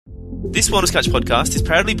This Wellness Couch podcast is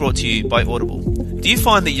proudly brought to you by Audible. Do you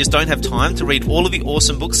find that you just don't have time to read all of the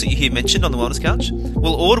awesome books that you hear mentioned on the Wellness Couch?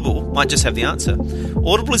 Well, Audible might just have the answer.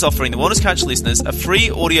 Audible is offering the Wellness Couch listeners a free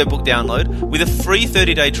audiobook download with a free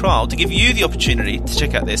 30-day trial to give you the opportunity to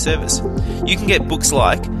check out their service. You can get books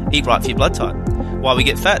like Eat Right for Your Blood Type, Why We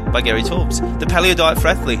Get Fat by Gary Torbs, The Paleo Diet for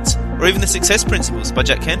Athletes, or even The Success Principles by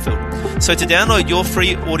Jack Canfield. So to download your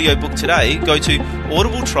free audiobook today, go to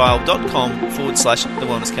audibletrial.com/The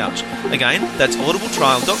Wellness Couch. Again, that's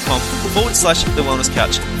audibletrial.com/The Wellness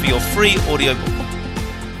Couch for your free audiobook.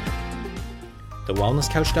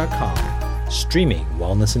 TheWellnessCouch.com, streaming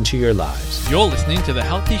wellness into your lives. You're listening to The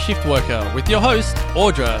Healthy Shift Worker with your host,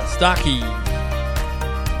 Audra Starkey.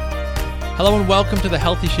 Hello and welcome to the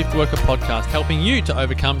Healthy Shift Worker podcast, helping you to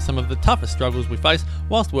overcome some of the toughest struggles we face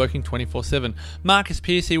whilst working 24/7. Marcus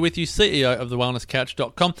Pearce here with you, CEO of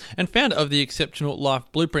TheWellnessCouch.com and founder of the Exceptional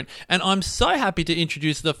Life Blueprint. And I'm so happy to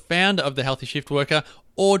introduce the founder of the Healthy Shift Worker,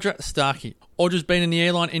 Audra Starkey. Audra's been in the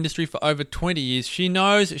airline industry for over 20 years. She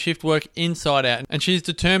knows shift work inside out, and she's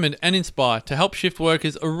determined and inspired to help shift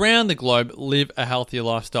workers around the globe live a healthier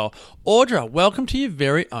lifestyle. Audra, welcome to your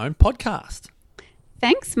very own podcast.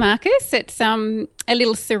 Thanks, Marcus. It's a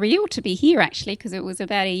little surreal to be here, actually, because it was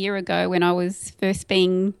about a year ago when I was first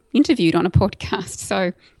being interviewed on a podcast.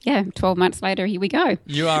 So, 12 months later, here we go.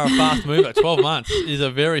 You are a fast mover. 12 months is a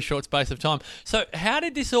very short space of time. So how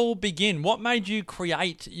did this all begin? What made you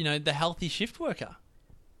create, the Healthy Shift Worker?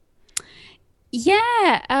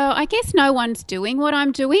 I guess no one's doing what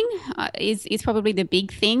I'm doing is probably the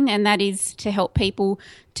big thing, and that is to help people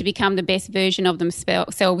to become the best version of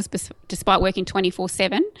themselves despite working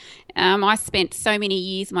 24/7. I spent so many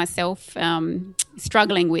years myself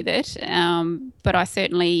struggling with it, but I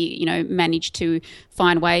certainly, managed to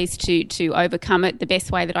find ways to overcome it the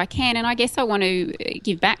best way that I can, and I guess I want to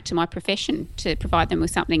give back to my profession to provide them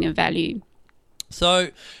with something of value.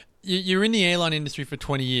 So you're in the airline industry for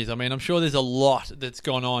 20 years. I mean, I'm sure there's a lot that's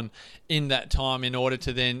gone on in that time in order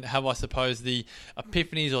to then have, I suppose, the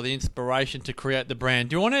epiphanies or the inspiration to create the brand.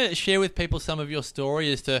 Do you want to share with people some of your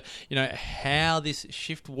story as to, how this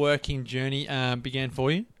shift working journey began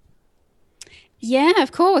for you? Yeah,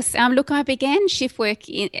 of course. Look, I began shift work,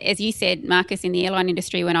 as you said, Marcus, in the airline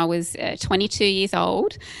industry when I was 22 years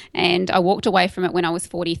old, and I walked away from it when I was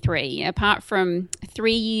 43. Apart from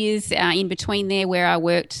 3 years in between there where I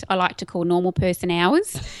worked, I like to call normal person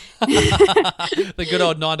hours. The good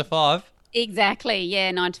old 9 to 5. Exactly,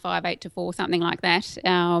 9 to 5, 8 to 4, something like that.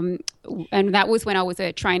 And that was when I was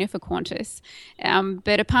a trainer for Qantas.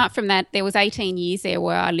 But apart from that, there was 18 years there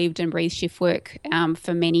where I lived and breathed shift work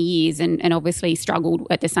for many years and obviously struggled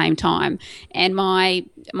at the same time. And my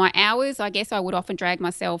hours, I guess I would often drag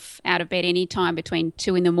myself out of bed any time between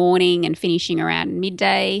 2 in the morning and finishing around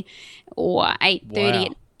midday or 8:30.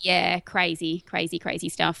 Wow. Yeah, crazy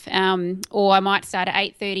stuff. Or I might start at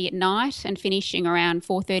 8:30 at night and finishing around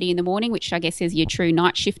 4:30 in the morning, which I guess is your true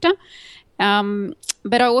night shifter.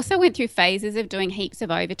 But I also went through phases of doing heaps of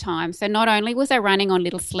overtime. So not only was I running on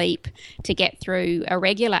little sleep to get through a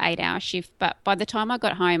regular 8-hour shift, but by the time I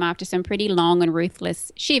got home after some pretty long and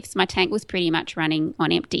ruthless shifts, my tank was pretty much running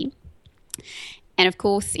on empty. And of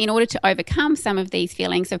course, in order to overcome some of these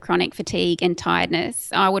feelings of chronic fatigue and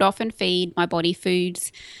tiredness, I would often feed my body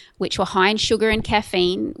foods which were high in sugar and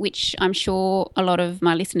caffeine, which I'm sure a lot of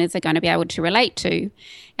my listeners are going to be able to relate to,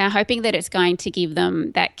 hoping that it's going to give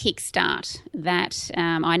them that kickstart that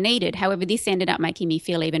I needed. However, this ended up making me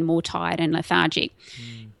feel even more tired and lethargic.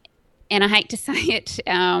 And I hate to say it,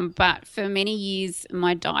 but for many years,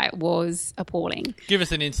 my diet was appalling. Give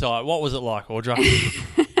us an insight. What was it like, Audra?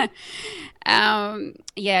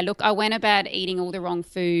 Look, I went about eating all the wrong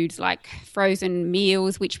foods like frozen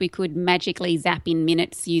meals, which we could magically zap in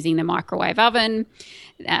minutes using the microwave oven,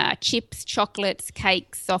 chips, chocolates,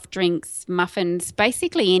 cakes, soft drinks, muffins,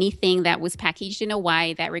 basically anything that was packaged in a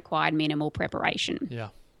way that required minimal preparation. Yeah.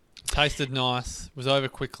 Tasted nice, was over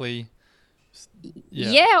quickly.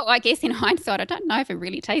 Yeah, I guess in hindsight, I don't know if it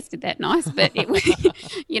really tasted that nice, but it was,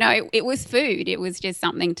 it was food. It was just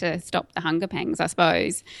something to stop the hunger pangs, I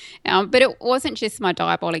suppose. But it wasn't just my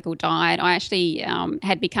diabolical diet. I actually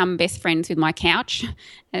had become best friends with my couch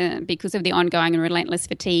because of the ongoing and relentless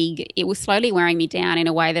fatigue. It was slowly wearing me down in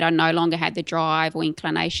a way that I no longer had the drive or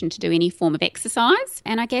inclination to do any form of exercise.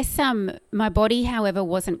 And I guess my body, however,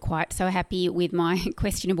 wasn't quite so happy with my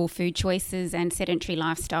questionable food choices and sedentary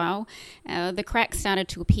lifestyle. The cracks started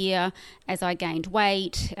to appear as I gained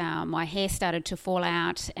weight, my hair started to fall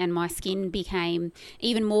out, and my skin became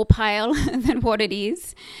even more pale than what it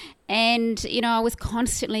is. And, I was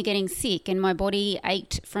constantly getting sick and my body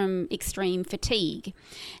ached from extreme fatigue.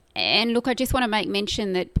 And look, I just want to make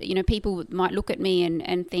mention that, people might look at me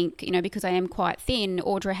and think, because I am quite thin,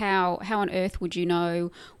 Audra, how on earth would you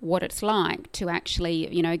know what it's like to actually,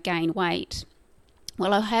 gain weight?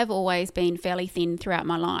 Well, I have always been fairly thin throughout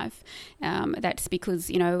my life. That's because,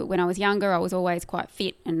 when I was younger, I was always quite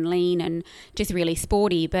fit and lean and just really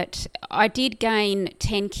sporty. But I did gain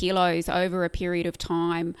 10 kilos over a period of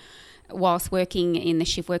time whilst working in the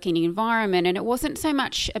shift working environment. And it wasn't so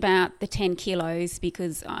much about the 10 kilos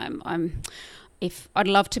because if I'd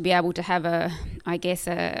love to be able to have a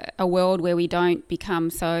world where we don't become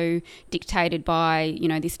so dictated by,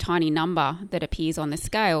 this tiny number that appears on the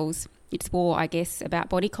scales. It's more, I guess, about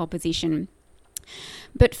body composition.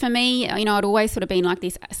 But for me, I'd always sort of been like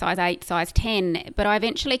this size 8, size 10, but I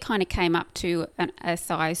eventually kind of came up to a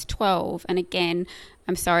size 12. And again,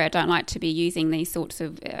 I'm sorry, I don't like to be using these sorts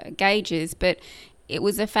of gauges, but it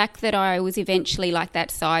was the fact that I was eventually like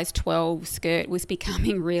that size 12 skirt was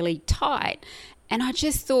becoming really tight. And I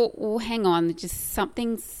just thought, well, hang on, just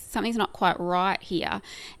something's not quite right here.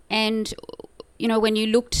 And when you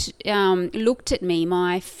looked at me,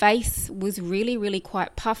 my face was really, really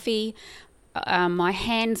quite puffy. My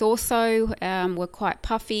hands also were quite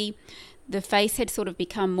puffy. The face had sort of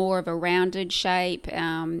become more of a rounded shape.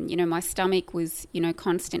 My stomach was,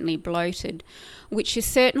 constantly bloated, which is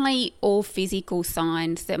certainly all physical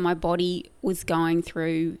signs that my body was going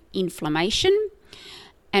through inflammation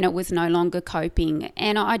and it was no longer coping.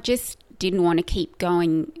 And I just didn't want to keep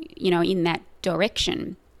going, in that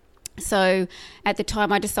direction. So at the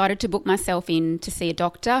time I decided to book myself in to see a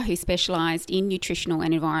doctor who specialised in nutritional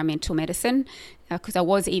and environmental medicine because I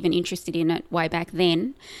was even interested in it way back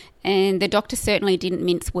then. And the doctor certainly didn't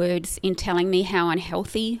mince words in telling me how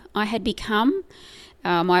unhealthy I had become.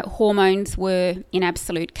 My hormones were in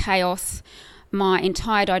absolute chaos. My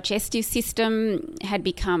entire digestive system had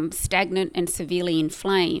become stagnant and severely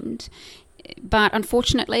inflamed. But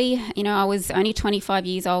unfortunately, I was only 25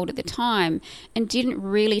 years old at the time and didn't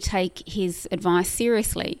really take his advice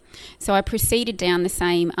seriously. So I proceeded down the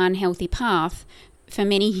same unhealthy path for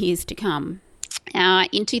many years to come.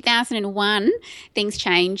 In 2001, things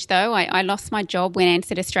changed though. I lost my job when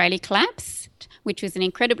Ansett Australia collapsed, which was an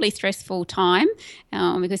incredibly stressful time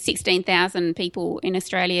because 16,000 people in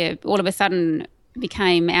Australia all of a sudden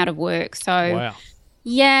became out of work. So. Wow.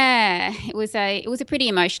 Yeah, it was a pretty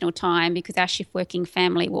emotional time because our shift working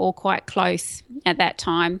family were all quite close at that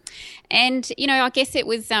time. And, I guess it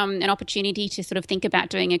was an opportunity to sort of think about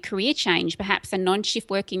doing a career change, perhaps a non-shift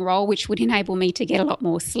working role, which would enable me to get a lot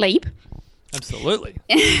more sleep. Absolutely.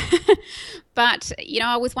 But,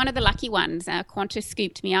 I was one of the lucky ones. Qantas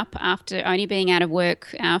scooped me up after only being out of work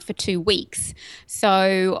for 2 weeks.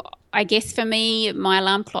 So I guess for me, my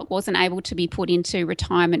alarm clock wasn't able to be put into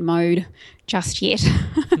retirement mode just yet.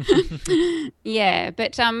 Yeah,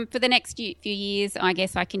 but for the next few years, I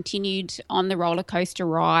guess I continued on the roller coaster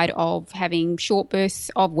ride of having short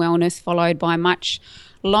bursts of wellness followed by much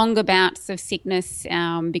longer bouts of sickness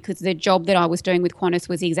because the job that I was doing with Qantas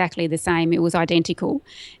was exactly the same. It was identical.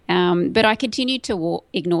 But I continued to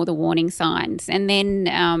ignore the warning signs. And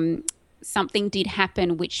then something did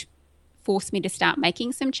happen which forced me to start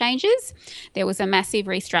making some changes. There was a massive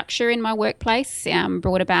restructure in my workplace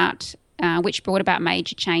which brought about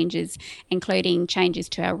major changes, including changes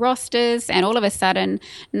to our rosters. And all of a sudden,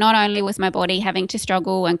 not only was my body having to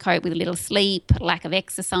struggle and cope with little sleep, lack of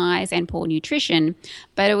exercise and poor nutrition,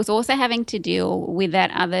 but it was also having to deal with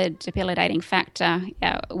that other debilitating factor,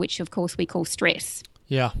 which of course we call stress.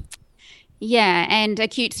 Yeah. Yeah, and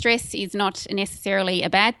acute stress is not necessarily a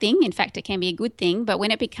bad thing. In fact, it can be a good thing. But when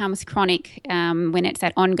it becomes chronic, when it's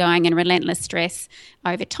that ongoing and relentless stress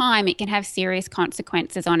over time, it can have serious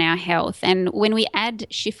consequences on our health. And when we add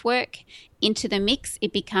shift work into the mix,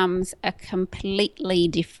 it becomes a completely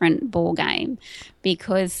different ballgame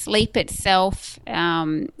because sleep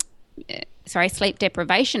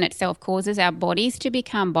deprivation itself causes our bodies to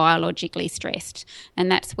become biologically stressed.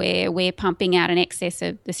 And that's where we're pumping out an excess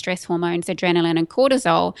of the stress hormones, adrenaline and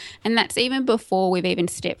cortisol. And that's even before we've even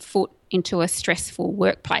stepped foot into a stressful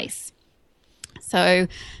workplace. So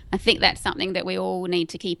I think that's something that we all need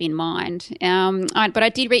to keep in mind. But I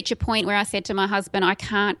did reach a point where I said to my husband, I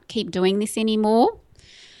can't keep doing this anymore.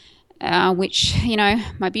 Which,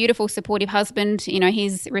 my beautiful supportive husband,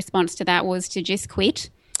 his response to that was to just quit.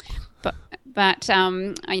 But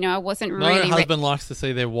I wasn't really... No husband likes to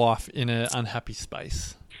see their wife in an unhappy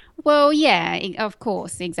space. Well, yeah, of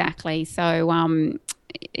course, exactly. So,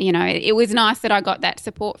 it was nice that I got that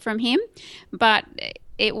support from him. But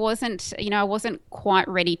it wasn't, I wasn't quite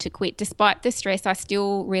ready to quit. Despite the stress, I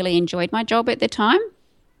still really enjoyed my job at the time.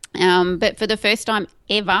 But for the first time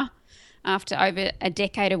ever, after over a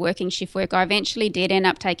decade of working shift work, I eventually did end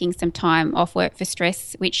up taking some time off work for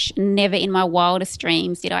stress, which never in my wildest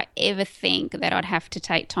dreams did I ever think that I'd have to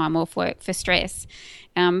take time off work for stress.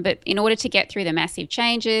 But in order to get through the massive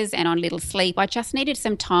changes and on little sleep, I just needed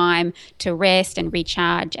some time to rest and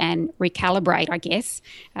recharge and recalibrate, I guess,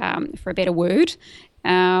 for a better word.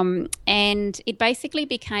 And it basically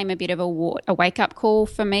became a bit of a wake-up call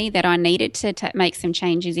for me that I needed to make some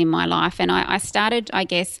changes in my life. And I started, I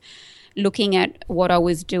guess, looking at what I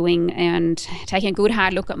was doing and taking a good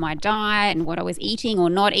hard look at my diet and what I was eating or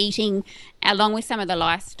not eating, along with some of the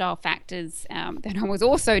lifestyle factors that I was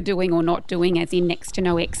also doing or not doing, as in next to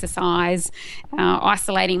no exercise,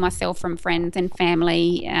 isolating myself from friends and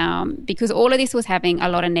family, because all of this was having a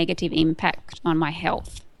lot of negative impact on my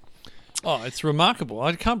health. Oh, it's remarkable.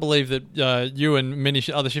 I can't believe that you and many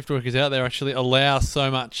other shift workers out there actually allow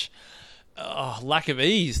so much lack of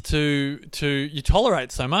ease to you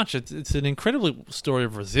tolerate so much. It's an incredible story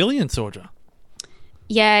of resilience, Audra.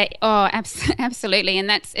 Yeah, absolutely. And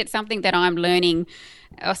it's something that I'm learning,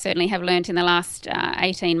 I certainly have learned in the last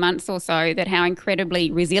 18 months or so, that how incredibly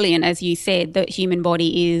resilient, as you said, the human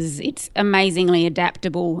body is. It's amazingly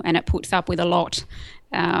adaptable, and it puts up with a lot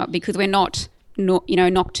because we're not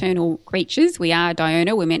nocturnal creatures. We are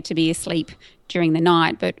diurnal. We're meant to be asleep during the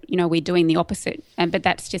night, but we're doing the opposite. But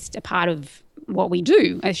that's just a part of what we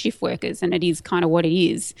do as shift workers, and it is kind of what it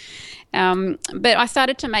is. But I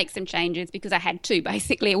started to make some changes because I had to.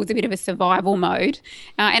 Basically, it was a bit of a survival mode.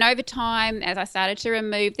 And over time, as I started to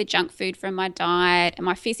remove the junk food from my diet,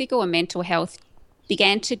 my physical and mental health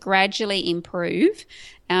began to gradually improve.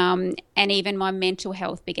 And even my mental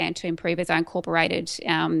health began to improve as I incorporated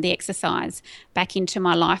the exercise back into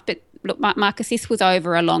my life. But look, Marcus, this was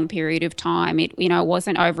over a long period of time. It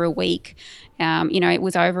wasn't over a week. It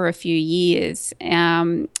was over a few years.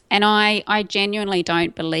 And I genuinely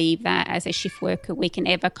don't believe that as a shift worker we can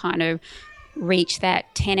ever kind of reach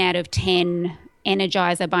that 10 out of 10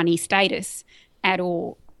 Energizer Bunny status at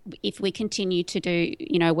all if we continue to do,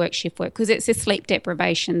 work shift work, because it's a sleep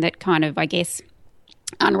deprivation that kind of, I guess,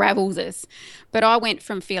 unravels us. But I went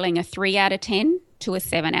from feeling a 3 out of 10 to a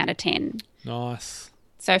 7 out of 10. Nice.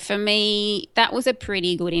 So for me, that was a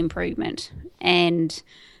pretty good improvement, and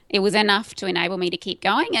it was enough to enable me to keep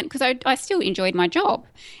going, and because I still enjoyed my job.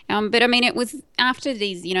 But I mean, it was after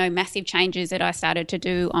these, massive changes that I started to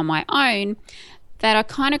do on my own that I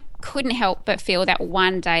kind of couldn't help but feel that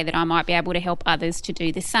one day that I might be able to help others to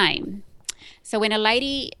do the same. So when a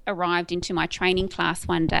lady arrived into my training class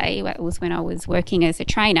one day, it was when I was working as a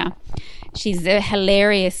trainer. She's a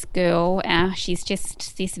hilarious girl. She's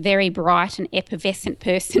just this very bright and effervescent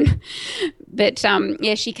person. But,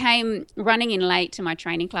 she came running in late to my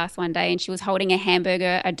training class one day, and she was holding a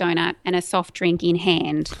hamburger, a donut, and a soft drink in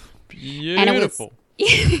hand. Beautiful.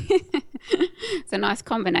 It's a nice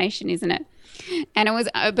combination, isn't it? And it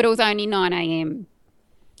was only 9 a.m.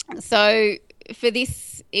 So for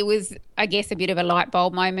this, it was, I guess, a bit of a light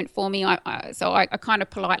bulb moment for me. I kind of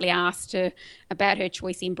politely asked her about her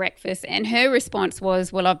choice in breakfast, and her response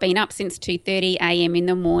was, well, I've been up since 2:30 a.m. in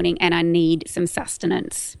the morning and I need some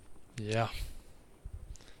sustenance. Yeah.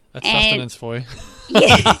 That's sustenance for you.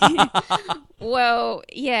 Yeah. Well,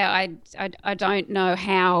 yeah, I don't know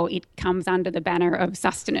how it comes under the banner of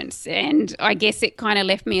sustenance, and I guess it kind of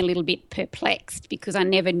left me a little bit perplexed because I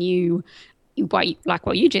never knew, like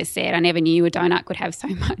what you just said, I never knew a donut could have so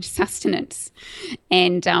much sustenance.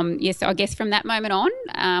 And, so I guess from that moment on,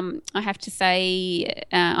 I have to say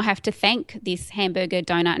I have to thank this hamburger,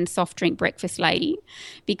 donut and soft drink breakfast lady,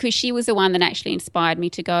 because she was the one that actually inspired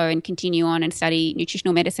me to go and continue on and study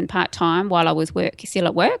nutritional medicine part-time while I was still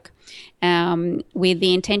at work, with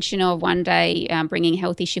the intention of one day bringing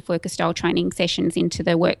healthy shift worker style training sessions into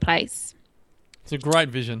the workplace. It's a great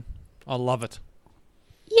vision. I love it.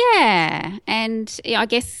 Yeah, and I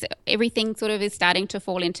guess everything sort of is starting to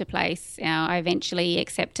fall into place. I eventually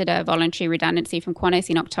accepted a voluntary redundancy from Qantas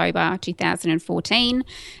in October 2014,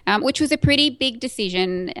 which was a pretty big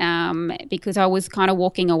decision because I was kind of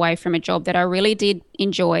walking away from a job that I really did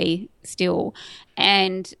enjoy still.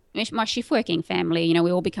 And my shift working family,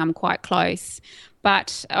 we all become quite close.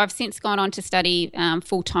 But I've since gone on to study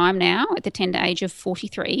full-time now at the tender age of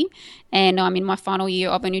 43, and I'm in my final year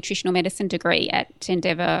of a nutritional medicine degree at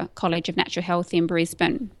Endeavour College of Natural Health in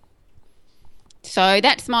Brisbane. So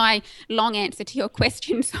that's my long answer to your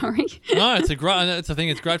question, sorry. No, I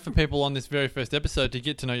think it's great for people on this very first episode to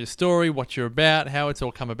get to know your story, what you're about, how it's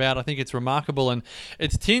all come about. I think it's remarkable, and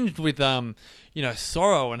it's tinged with,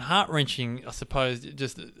 sorrow and heart-wrenching, I suppose,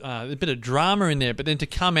 just a bit of drama in there, but then to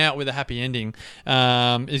come out with a happy ending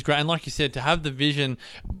is great. And like you said, to have the vision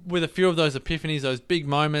with a few of those epiphanies, those big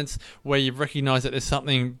moments where you've recognised that there's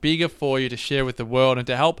something bigger for you to share with the world and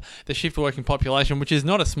to help the shift working population, which is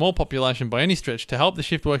not a small population by any stretch, to help the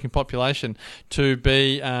shift working population to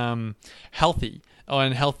be healthy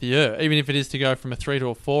and healthier, even if it is to go from a 3 to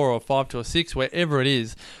a 4 or a 5 to a 6, wherever it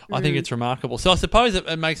is. I think it's remarkable. So I suppose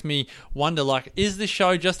it makes me wonder, like, is this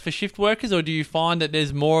show just for shift workers, or do you find that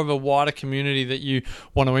there's more of a wider community that you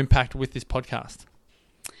want to impact with this podcast?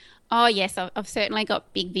 Oh, yes, I've certainly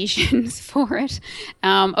got big visions for it.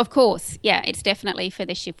 Of course, yeah, it's definitely for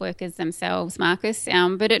the shift workers themselves, Marcus,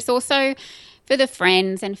 but it's also for the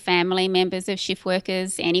friends and family members of shift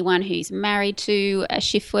workers, anyone who's married to a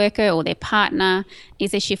shift worker or their partner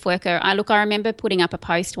is a shift worker. I remember putting up a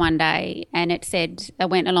post one day and it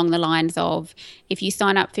went along the lines of, if you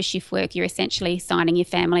sign up for shift work, you're essentially signing your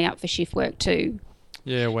family up for shift work too.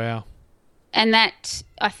 Yeah, wow. And that,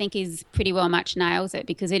 I think, is pretty well much nails it,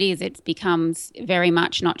 because it becomes very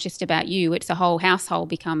much not just about you, it's a whole household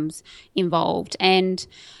becomes involved. And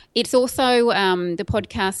it's also, the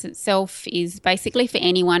podcast itself is basically for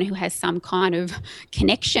anyone who has some kind of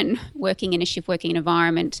connection working in a shift working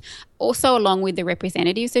environment, also along with the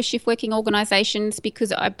representatives of shift working organisations,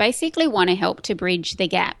 because I basically want to help to bridge the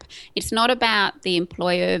gap. It's not about the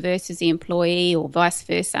employer versus the employee or vice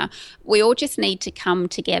versa. We all just need to come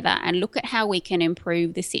together and look at how we can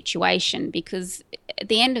improve the situation, because at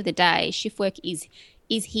the end of the day, shift work is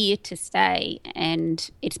here to stay,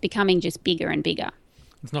 and it's becoming just bigger and bigger.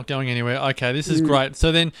 It's not going anywhere. Okay, this is great.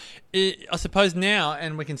 So then, I suppose now,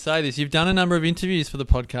 and we can say this, you've done a number of interviews for the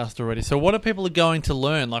podcast already. So what are people going to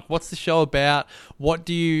learn? Like, what's the show about? What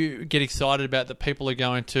do you get excited about that people are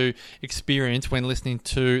going to experience when listening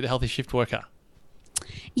to The Healthy Shift Worker?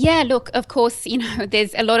 Yeah, look, of course,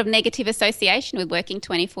 there's a lot of negative association with working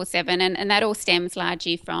 24/7, and that all stems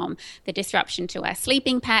largely from the disruption to our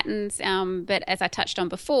sleeping patterns. But as I touched on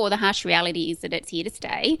before, the harsh reality is that it's here to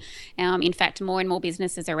stay. In fact, more and more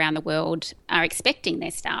businesses around the world are expecting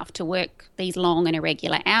their staff to work these long and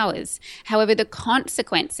irregular hours. However, the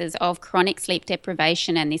consequences of chronic sleep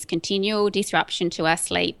deprivation and this continual disruption to our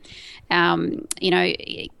sleep, can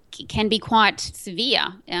be quite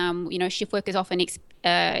severe. Shift workers often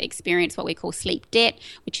experience what we call sleep debt,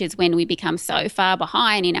 which is when we become so far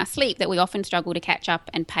behind in our sleep that we often struggle to catch up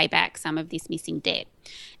and pay back some of this missing debt.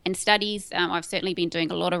 And studies, I've certainly been doing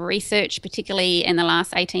a lot of research, particularly in the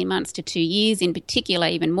last 18 months to 2 years, in particular,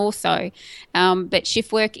 even more so. But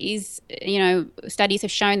shift work is, studies have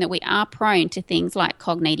shown that we are prone to things like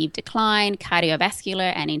cognitive decline,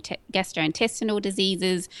 cardiovascular and gastrointestinal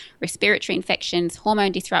diseases, respiratory infections,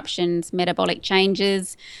 hormone disruptions, metabolic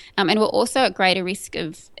changes. And we're also at greater risk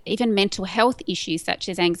of even mental health issues such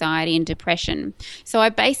as anxiety and depression. So I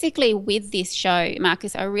basically, with this show,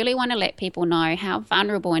 Marcus, I really want to let people know how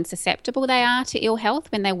vulnerable and susceptible they are to ill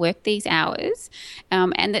health when they work these hours,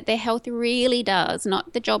 and that their health really does,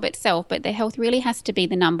 not the job itself, but their health really has to be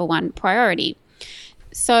the number one priority.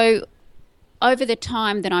 So over the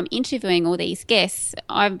time that I'm interviewing all these guests,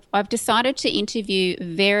 I've decided to interview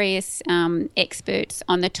various experts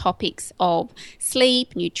on the topics of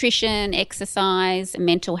sleep, nutrition, exercise,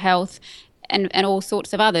 mental health, and all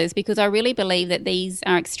sorts of others, because I really believe that these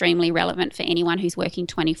are extremely relevant for anyone who's working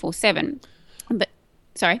 24/7. But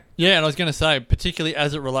sorry? Yeah, and I was going to say, particularly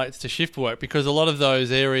as it relates to shift work, because a lot of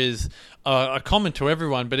those areas are common to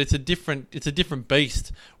everyone, but it's a different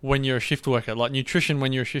beast when you're a shift worker. Like nutrition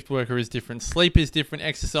when you're a shift worker is different, sleep is different,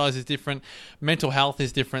 exercise is different, mental health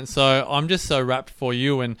is different. So I'm just so rapt for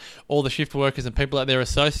you and all the shift workers and people out there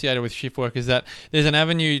associated with shift workers that there's an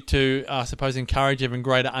avenue to, I suppose, encourage even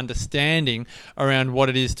greater understanding around what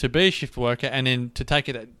it is to be a shift worker, and then to take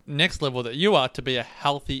it at next level that you are, to be a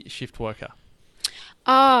healthy shift worker.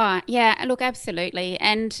 Oh, yeah, look, absolutely.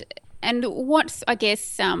 And what's, I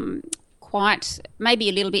guess, quite maybe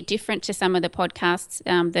a little bit different to some of the podcasts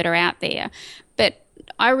that are out there, but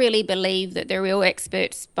I really believe that the real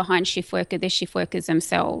experts behind shift work are the shift workers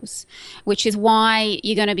themselves, which is why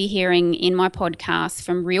you're going to be hearing in my podcast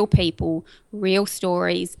from real people, real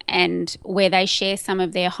stories, and where they share some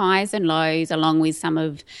of their highs and lows along with some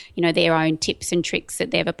of, their own tips and tricks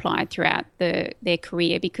that they've applied throughout their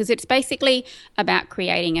career, because it's basically about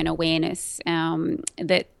creating an awareness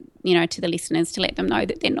that, to the listeners, to let them know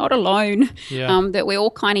that they're not alone, that we're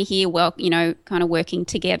all kind of here, kind of working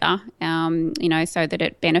together, so that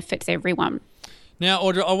it benefits everyone. Now,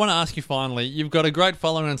 Audra, I want to ask you finally, you've got a great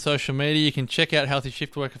following on social media. You can check out Healthy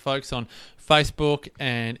Shift Worker folks on Facebook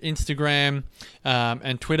and Instagram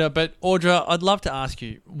and Twitter. But Audra, I'd love to ask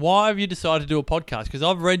you, why have you decided to do a podcast? Because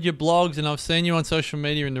I've read your blogs and I've seen you on social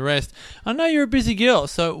media and the rest. I know you're a busy girl,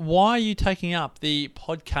 so why are you taking up the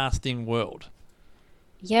podcasting world?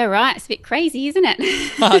 Yeah, right. It's a bit crazy, isn't it?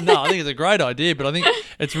 No, I think it's a great idea, but I think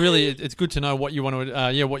it's good to know what you want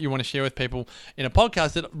to share with people in a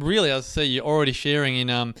podcast that really, I see you're already sharing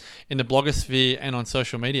in the blogosphere and on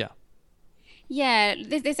social media. Yeah,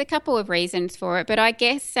 there's a couple of reasons for it, but I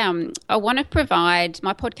guess I want to provide,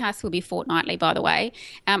 my podcast will be fortnightly, by the way.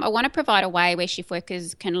 I want to provide a way where shift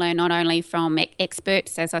workers can learn not only from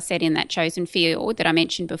experts, as I said, in that chosen field that I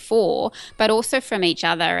mentioned before, but also from each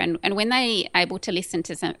other. And when they're able to listen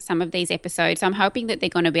to some of these episodes, I'm hoping that they're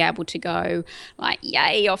going to be able to go like,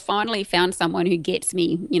 yay, I finally found someone who gets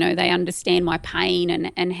me. You know, they understand my pain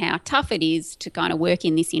and how tough it is to kind of work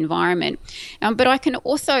in this environment. But I can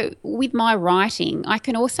also, with my writing, I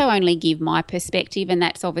can also only give my perspective, and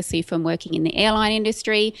that's obviously from working in the airline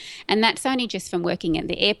industry, and that's only just from working at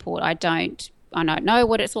the airport. I don't know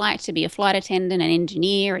what it's like to be a flight attendant, an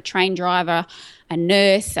engineer, a train driver, a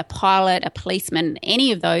nurse, a pilot, a policeman,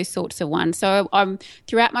 any of those sorts of ones. So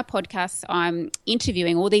throughout my podcasts, I'm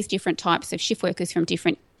interviewing all these different types of shift workers from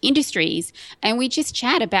different industries, and we just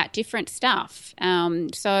chat about different stuff.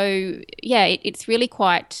 It's really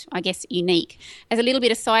quite, I guess, unique. As a little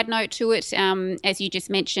bit of side note to it, as you just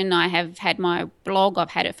mentioned, I have had my blog. I've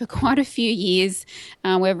had it for quite a few years.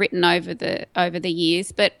 We've written over the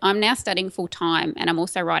years, but I'm now studying full time, and I'm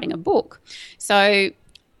also writing a book. So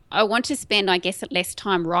I want to spend, I guess, less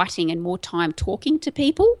time writing and more time talking to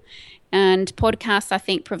people. And podcasts, I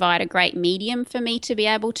think, provide a great medium for me to be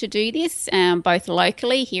able to do this, both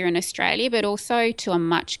locally here in Australia, but also to a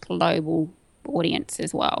much global audience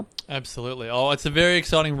as well. Absolutely. Oh, it's a very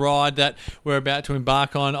exciting ride that we're about to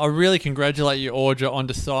embark on. I really congratulate you, Audra, on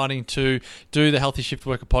deciding to do the Healthy Shift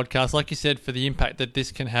Worker podcast, like you said, for the impact that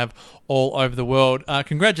this can have all over the world.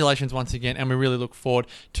 Congratulations once again, and we really look forward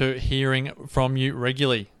to hearing from you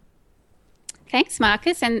regularly. Thanks,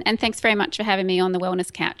 Marcus, and thanks very much for having me on the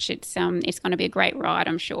Wellness Couch. It's going to be a great ride,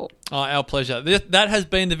 I'm sure. Oh, our pleasure. That has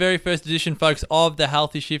been the very first edition, folks, of the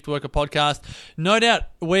Healthy Shift Worker podcast. No doubt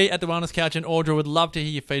we at the Wellness Couch and Audra would love to hear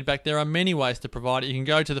your feedback. There are many ways to provide it. You can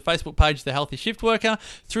go to the Facebook page, The Healthy Shift Worker,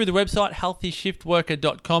 through the website,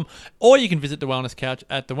 healthyshiftworker.com, or you can visit the Wellness Couch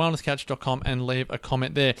at thewellnesscouch.com and leave a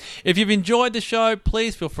comment there. If you've enjoyed the show,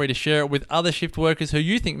 please feel free to share it with other shift workers who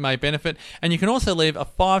you think may benefit, and you can also leave a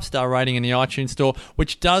 5-star rating in the iTunes store,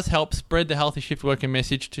 which does help spread the Healthy Shift Worker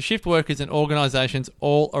message to shift workers and organisations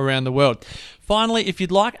all around the world. Finally, if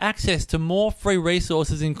you'd like access to more free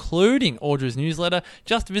resources, including Audra's newsletter,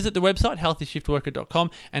 just visit the website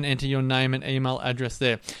healthyshiftworker.com and enter your name and email address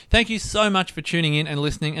there. Thank you so much for tuning in and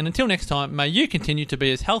listening, and until next time, may you continue to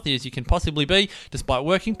be as healthy as you can possibly be despite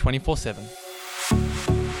working 24/7.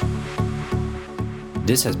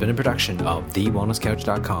 This has been a production of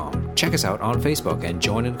TheWellnessCouch.com. Check us out on Facebook and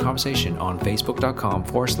join in the conversation on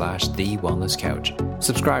Facebook.com/TheWellnessCouch.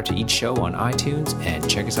 Subscribe to each show on iTunes and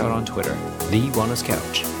check us out on Twitter. The Wellness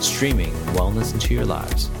Couch, streaming wellness into your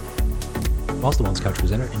lives. Whilst the Wellness Couch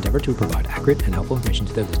presenter endeavor to provide accurate and helpful information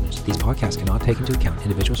to their listeners, these podcasts cannot take into account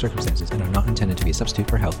individual circumstances and are not intended to be a substitute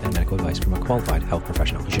for health and medical advice from a qualified health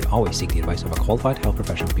professional. You should always seek the advice of a qualified health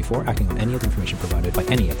professional before acting on any of the information provided by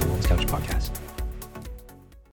any of the Wellness Couch podcasts.